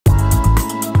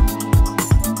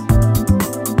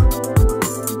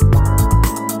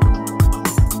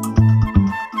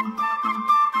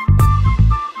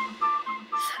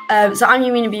So I'm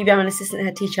Yamina Bibi. I'm an assistant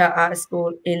head teacher at a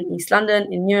school in East London,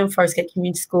 in Newham Forest Gate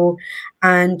Community School,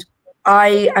 and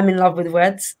I am in love with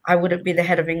words. I wouldn't be the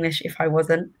head of English if I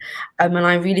wasn't. And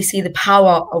I really see the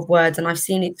power of words, and I've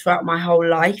seen it throughout my whole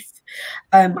life.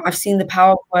 I've seen the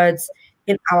power of words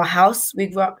in our house. We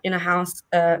grew up in a house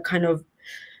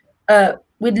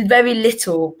we did very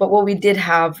little, but what we did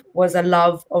have was a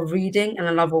love of reading and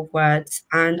a love of words.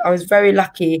 And I was very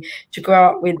lucky to grow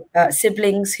up with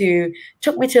siblings who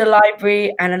took me to the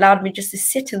library and allowed me just to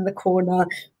sit in the corner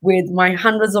with my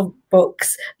hundreds of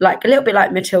books, like a little bit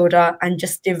like Matilda, and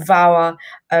just devour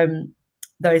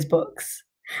those books.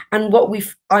 And what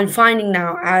I'm finding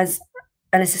now as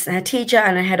an assistant head teacher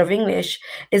and a head of English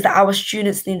is that our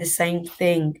students need the same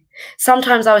thing.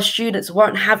 Sometimes our students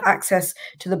won't have access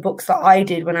to the books that I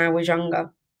did when I was younger.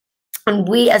 And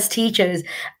we as teachers,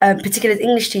 particularly as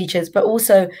English teachers, but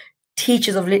also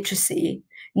teachers of literacy,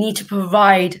 need to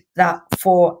provide that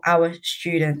for our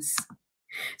students.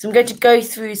 So I'm going to go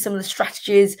through some of the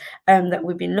strategies that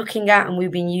we've been looking at and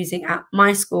we've been using at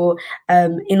my school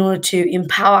in order to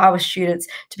empower our students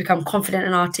to become confident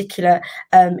and articulate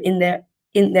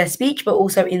in their speech, but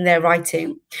also in their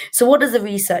writing. So what does the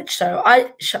research show?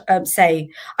 I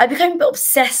became a bit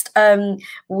obsessed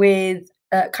with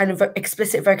kind of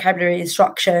explicit vocabulary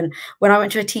instruction when I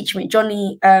went to a teach meet.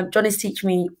 Johnny's teach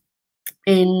me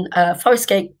in Forest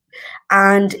Gate,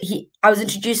 and I was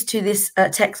introduced to this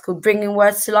text called Bringing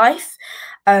Words to Life,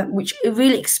 which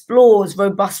really explores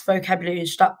robust vocabulary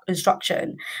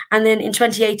instruction. And then in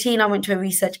 2018, I went to a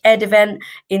Research Ed event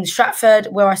in Stratford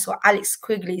where I saw Alex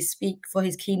Quigley speak for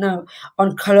his keynote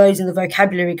on closing the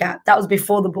vocabulary gap. That was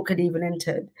before the book had even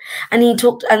entered. And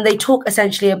they talk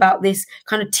essentially about this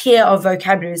kind of tier of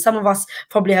vocabulary. Some of us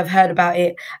probably have heard about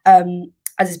it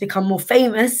as it's become more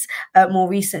famous more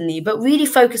recently, but really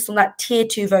focused on that tier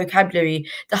 2 vocabulary,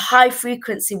 the high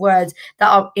frequency words that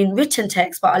are in written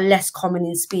text but are less common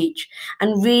in speech,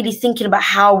 and really thinking about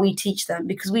how we teach them,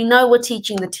 because we know we're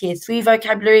teaching the tier 3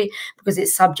 vocabulary because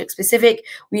it's subject specific.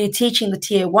 We are teaching the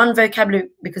tier 1 vocabulary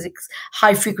because it's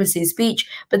high frequency in speech,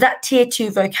 but that tier 2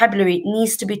 vocabulary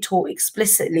needs to be taught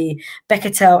explicitly,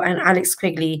 Becketel and Alex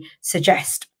Quigley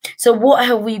suggest. So what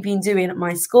have we been doing at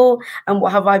my school, and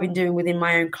what have I been doing within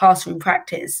my own classroom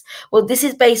practice? Well, this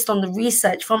is based on the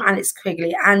research from Alex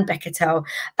Quigley and Becketel.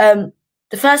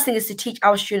 The first thing is to teach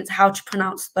our students how to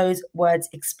pronounce those words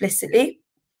explicitly.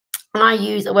 And I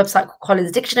use a website called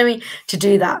Collins Dictionary to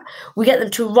do that. We get them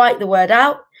to write the word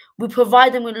out. We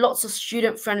provide them with lots of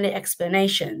student-friendly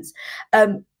explanations.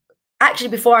 Actually,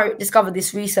 before I discovered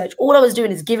this research, all I was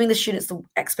doing is giving the students the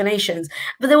explanations,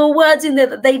 but there were words in there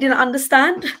that they didn't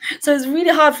understand. So it's really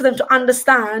hard for them to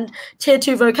understand tier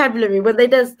 2 vocabulary when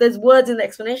there's words in the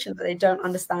explanation that they don't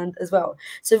understand as well.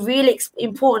 So really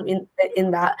important in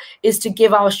that is to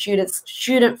give our students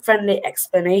student-friendly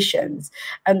explanations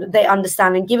that they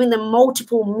understand, and giving them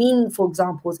multiple meaningful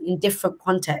examples in different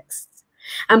contexts.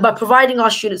 And by providing our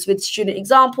students with student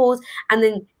examples and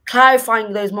then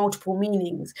clarifying those multiple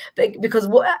meanings, because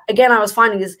what again I was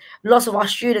finding is lots of our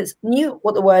students knew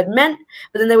what the word meant,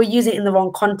 but then they were using it in the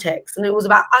wrong context. And it was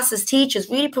about us as teachers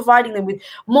really providing them with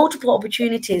multiple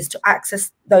opportunities to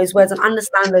access those words and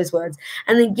understand those words,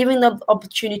 and then giving them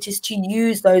opportunities to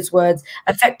use those words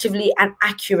effectively and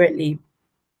accurately.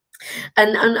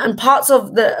 And parts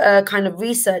of the kind of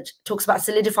research talks about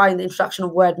solidifying the introduction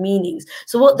of word meanings.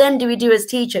 So what then do we do as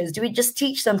teachers? Do we just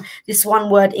teach them this one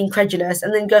word incredulous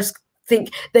and then go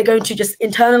think they're going to just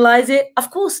internalize it? Of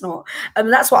course not.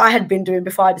 That's what I had been doing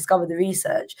before I discovered the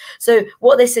research. So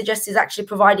what they suggest is actually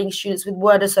providing students with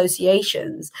word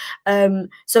associations.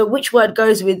 So which word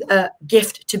goes with a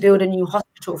gift to build a new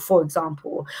hospital, for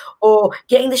example, or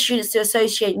getting the students to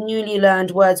associate newly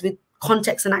learned words with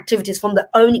context and activities from their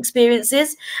own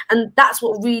experiences. And that's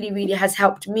what really has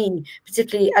helped me,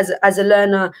 particularly as a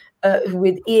learner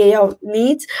with EAL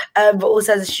needs, but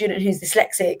also as a student who's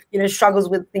dyslexic, struggles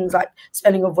with things like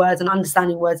spelling of words and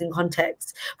understanding words in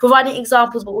context, providing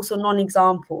examples but also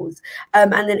non-examples,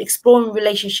 and then exploring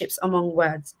relationships among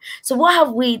words. So what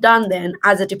have we done then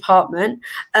as a department?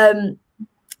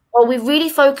 Well, we've really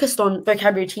focused on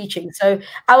vocabulary teaching. So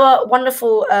our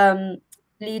wonderful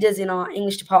leaders in our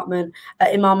English department,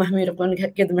 Imam Mahmood, I'm going to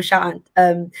give them a shout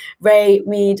out, Ray,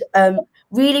 Mead,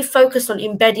 really focused on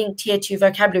embedding tier 2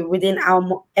 vocabulary within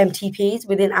our MTPs,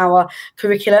 within our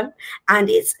curriculum. And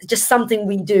it's just something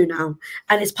we do now.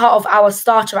 And it's part of our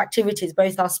starter activities,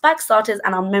 both our SPAC starters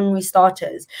and our memory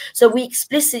starters. So we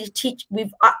explicitly teach,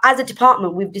 as a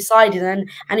department, we've decided, and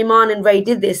Iman and Ray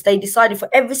did this, they decided for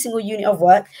every single unit of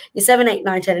work, year 7, 8,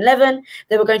 9, 10, 11,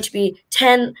 there were going to be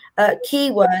 10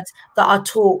 keywords that are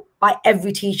taught by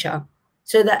every teacher.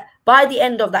 so that by the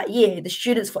end of that year, the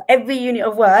students for every unit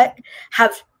of work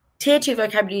have tier 2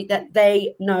 vocabulary that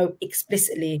they know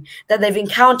explicitly, that they've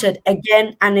encountered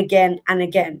again and again and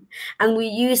again. And we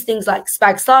use things like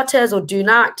SPAG starters or do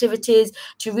now activities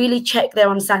to really check their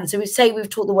understanding. So we say we've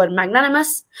taught the word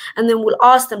magnanimous, and then we'll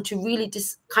ask them to really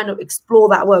just kind of explore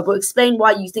that word. We'll explain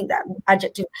why you think that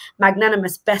adjective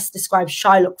magnanimous best describes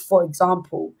Shylock, for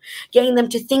example. Getting them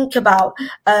to think about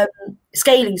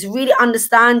scaling, so really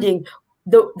understanding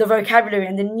the vocabulary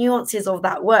and the nuances of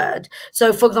that word.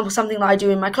 So, for example, something that I do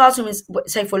in my classroom is,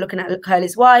 say, if we're looking at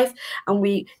Curly's wife, and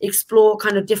we explore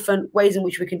kind of different ways in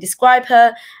which we can describe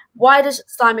her. Why does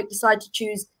Stymic decide to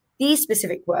choose these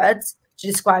specific words to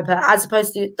describe her, as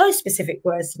opposed to those specific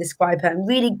words to describe her, and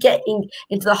really getting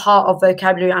into the heart of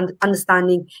vocabulary and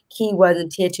understanding keywords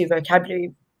and tier 2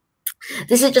 vocabulary.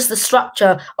 This is just the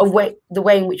structure of the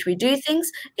way in which we do things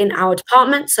in our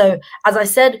department. So, as I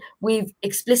said, we've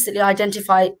explicitly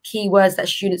identified keywords that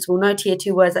students will know, tier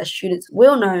 2 words that students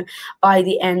will know by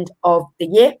the end of the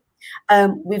year.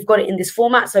 We've got it in this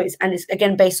format, so it's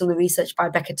again based on the research by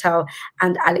Becketel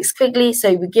and Alex Quigley.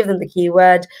 So we give them the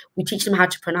keyword, we teach them how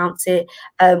to pronounce it,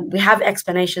 we have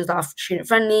explanations that are student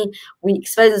friendly, we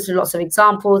expose them to lots of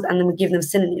examples, and then we give them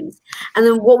synonyms. And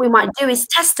then what we might do is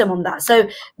test them on that. So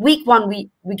week 1,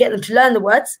 we get them to learn the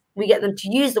words, we get them to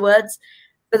use the words,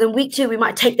 but then week 2 we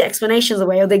might take the explanations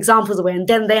away or the examples away, and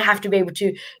then they have to be able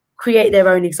to create their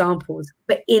own examples,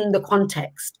 but in the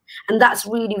context. And that's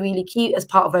really, really key as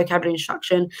part of vocabulary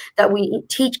instruction, that we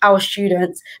teach our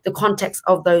students the context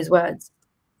of those words.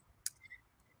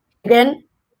 Again,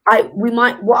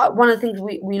 one of the things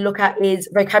we look at is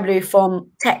vocabulary from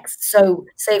text. So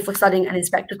say if we're studying an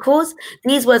inspector calls,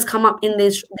 these words come up in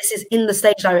this is in the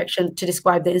stage direction to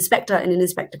describe the inspector in an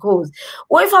inspector calls.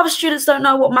 What if our students don't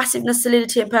know what massiveness,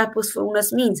 solidity, and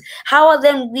purposefulness means? How are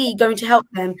then we going to help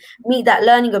them meet that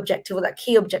learning objective, or that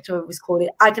key objective, as we call it?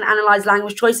 I can analyze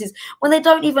language choices when they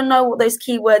don't even know what those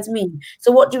key words mean.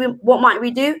 So what might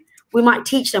we do? We might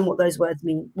teach them what those words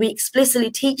mean. We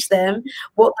explicitly teach them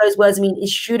what those words mean in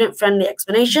student-friendly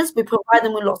explanations. We provide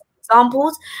them with lots of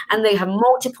examples, and they have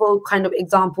multiple kind of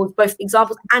examples, both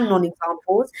examples and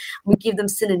non-examples. We give them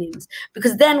synonyms,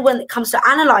 because then when it comes to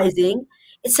analyzing,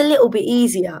 it's a little bit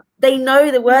easier. They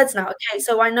know the words now. Okay,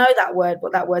 so I know that word,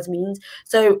 what that word means.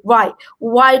 So, right,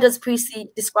 why does Priestley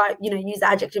describe, use the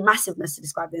adjective massiveness to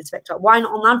describe the inspector? Why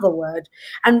not another word?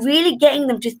 And really getting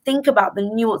them to think about the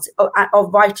nuance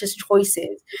of writers'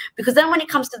 choices. Because then when it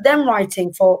comes to them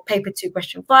writing for paper 2,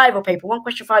 question 5, or paper 1,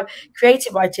 question 5,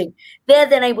 creative writing, they're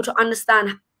then able to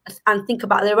understand and think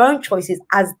about their own choices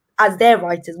as their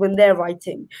writers when they're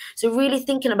writing. So really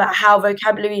thinking about how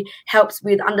vocabulary helps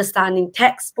with understanding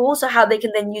text, but also how they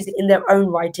can then use it in their own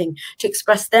writing to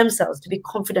express themselves, to be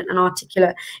confident and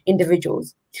articulate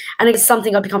individuals. And it's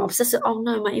something I've become obsessed with. Oh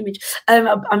no, my image. I'm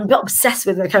a bit obsessed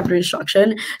with vocabulary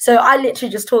instruction. So I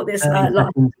literally just taught this last.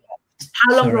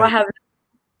 How long do I have?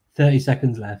 30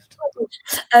 seconds left.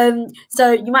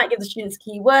 So you might give the students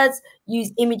keywords,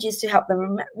 use images to help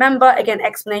them remember, again,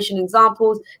 explanation,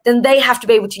 examples. Then they have to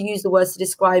be able to use the words to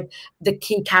describe the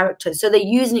key characters. So they're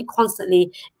using it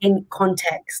constantly in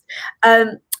context.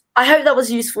 I hope that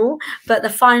was useful, but the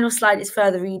final slide is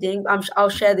further reading. I'll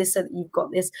share this so that you've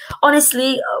got this.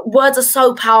 Honestly, words are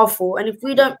so powerful, and if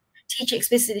we don't teach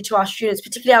explicitly to our students,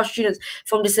 particularly our students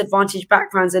from disadvantaged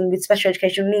backgrounds and with special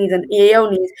educational needs and EAL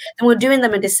needs, then we're doing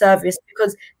them a disservice,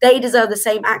 because they deserve the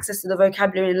same access to the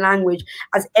vocabulary and language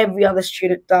as every other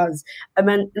student does.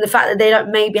 And the fact that they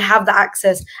don't maybe have the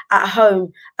access at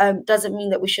home doesn't mean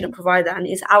that we shouldn't provide that. And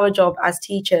it's our job as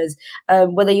teachers,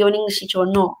 whether you're an English teacher or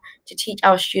not, to teach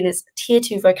our students tier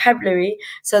 2 vocabulary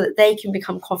so that they can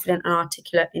become confident and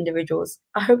articulate individuals.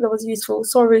 I hope that was useful.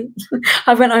 Sorry,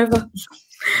 I went over.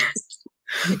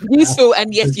 Useful,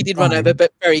 and yes, you did run over,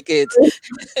 but very good.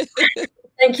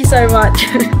 Thank you so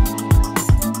much.